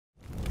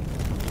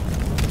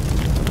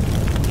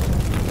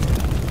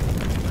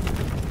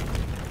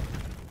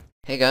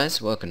Hey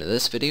guys, welcome to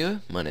this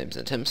video. My name's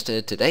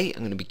ThaTimster. Today I'm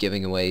going to be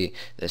giving away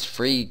this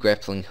free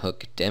grappling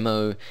hook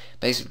demo.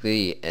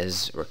 Basically,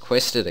 as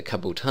requested a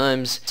couple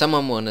times,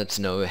 someone wanted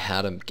to know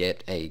how to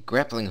get a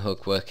grappling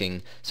hook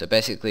working. So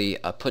basically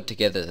I put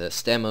together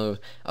this demo.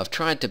 I've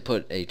tried to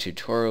put a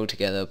tutorial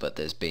together, but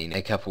there's been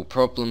a couple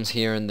problems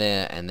here and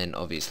there, and then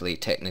obviously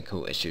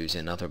technical issues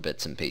and other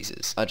bits and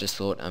pieces. I just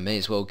thought I may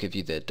as well give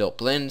you the dot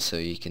blend so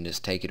you can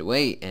just take it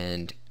away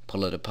and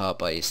pull it apart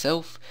by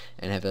yourself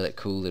and have a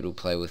cool little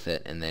play with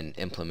it, and then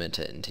implement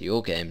it into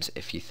your games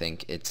if you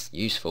think it's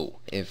useful.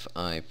 If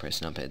I press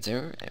numpad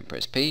 0 and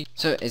press P,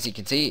 so as you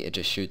can see it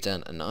just shoots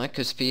out an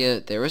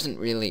icosphere. There isn't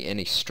really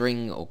any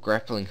string or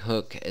grappling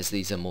hook, as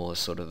these are more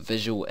sort of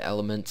visual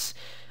elements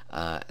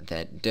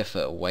that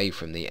differ away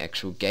from the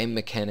actual game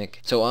mechanic.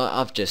 So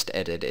I've just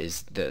added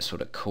is the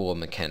sort of core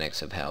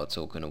mechanics of how it's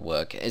all going to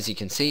work. As you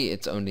can see,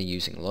 it's only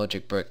using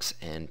logic bricks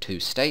and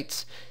 2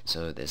 states,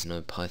 so there's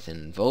no Python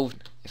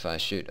involved. If I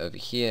shoot over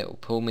here, it will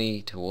pull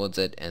me towards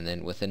it, and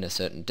then within a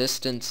certain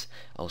distance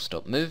I'll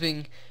stop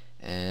moving,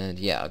 and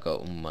yeah, I got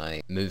all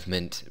my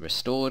movement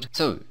restored.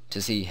 So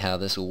to see how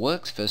this all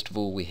works, first of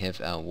all we have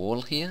our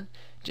wall here,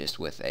 just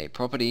with a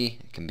property.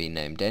 It can be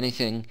named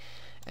anything.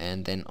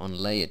 And then on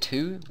layer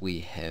 2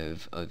 we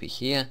have over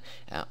here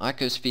our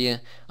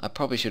icosphere. I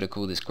probably should have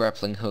called this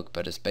grappling hook,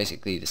 but it's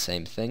basically the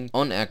same thing.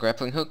 On our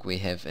grappling hook we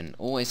have an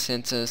always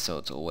sensor, so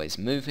it's always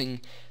moving.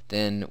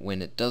 Then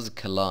when it does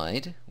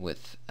collide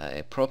with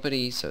a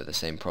property, so the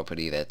same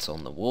property that's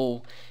on the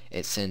wall,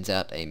 it sends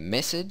out a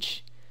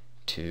message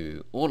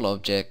to all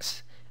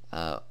objects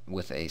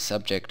with a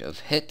subject of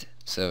hit.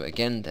 So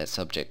again, that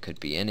subject could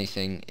be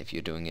anything if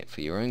you're doing it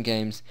for your own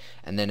games,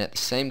 and then at the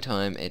same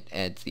time it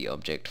adds the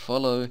object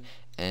follow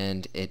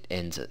and it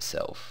ends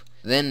itself.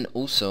 Then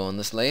also on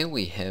this layer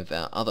we have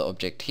our other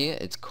object here.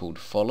 It's called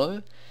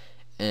follow,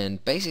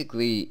 and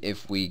basically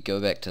if we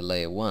go back to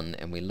layer 1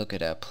 and we look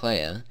at our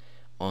player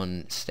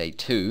on state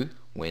 2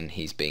 when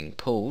he's being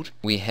pulled,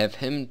 we have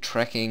him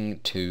tracking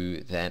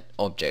to that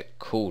object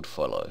called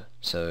follow.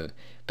 So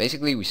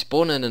basically we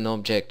spawn in an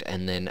object,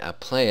 and then our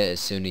player,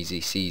 as soon as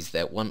he sees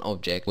that one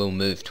object, will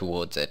move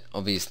towards it.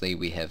 Obviously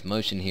we have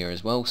motion here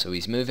as well, so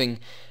he's moving,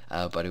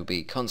 but he'll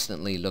be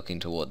constantly looking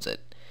towards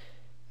it.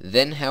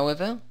 Then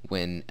however,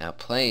 when our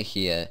player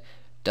here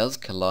does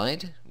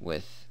collide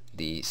with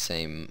the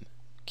same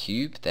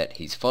cube that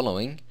he's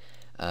following,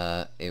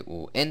 it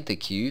will end the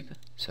cube.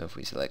 So if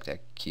we select our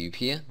cube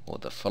here, or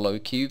the follow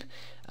cube,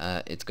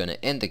 it's going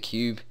to end the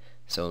cube,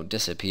 so it'll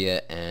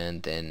disappear,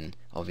 and then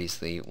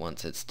obviously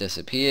once it's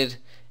disappeared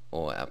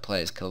or our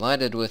player's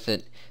collided with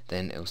it,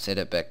 then it'll set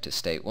it back to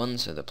state 1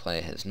 so the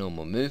player has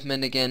normal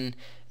movement again,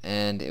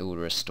 and it will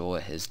restore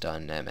his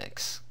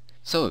dynamics.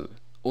 So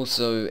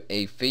also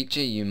a feature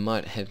you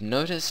might have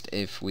noticed,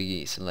 if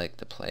we select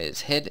the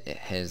player's head, it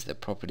has the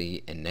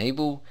property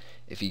enable.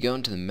 If you go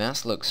into the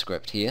mouselook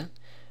script here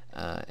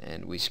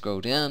and we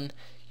scroll down,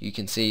 you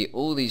can see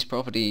all these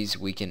properties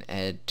we can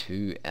add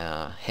to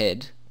our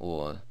head,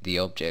 or the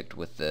object,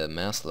 with the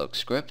mouselook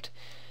script.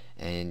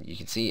 And you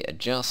can see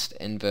adjust,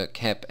 invert,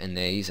 cap, and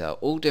these are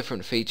all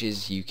different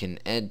features you can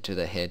add to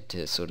the head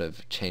to sort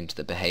of change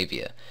the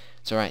behavior.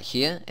 So right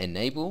here,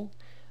 enable,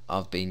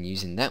 I've been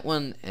using that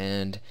one,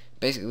 and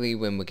basically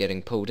when we're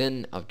getting pulled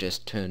in, I've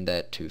just turned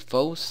that to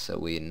false, so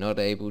we're not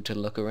able to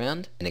look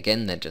around. And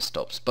again, that just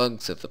stops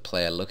bugs of the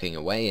player looking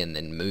away and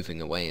then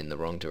moving away in the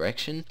wrong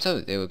direction.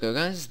 So there we go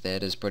guys,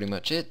 that is pretty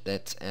much it.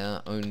 That's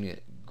our own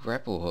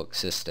grapple hook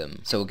system.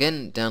 So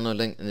again, download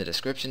link in the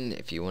description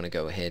if you want to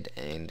go ahead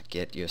and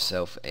get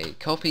yourself a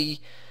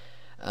copy.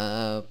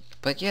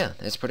 But yeah,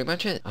 that's pretty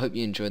much it. I hope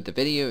you enjoyed the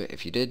video.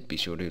 If you did, be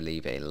sure to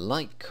leave a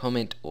like,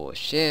 comment, or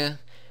share.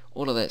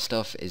 All of that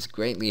stuff is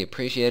greatly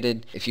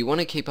appreciated. If you want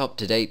to keep up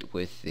to date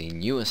with the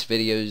newest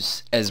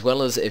videos, as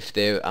well as if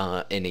there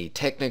are any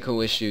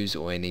technical issues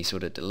or any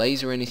sort of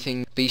delays or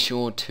anything, be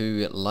sure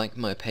to like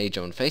my page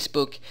on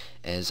Facebook,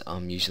 as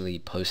I'm usually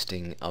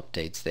posting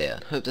updates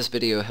there. Hope this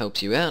video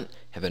helps you out.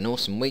 Have an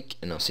awesome week,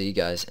 and I'll see you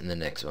guys in the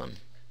next one.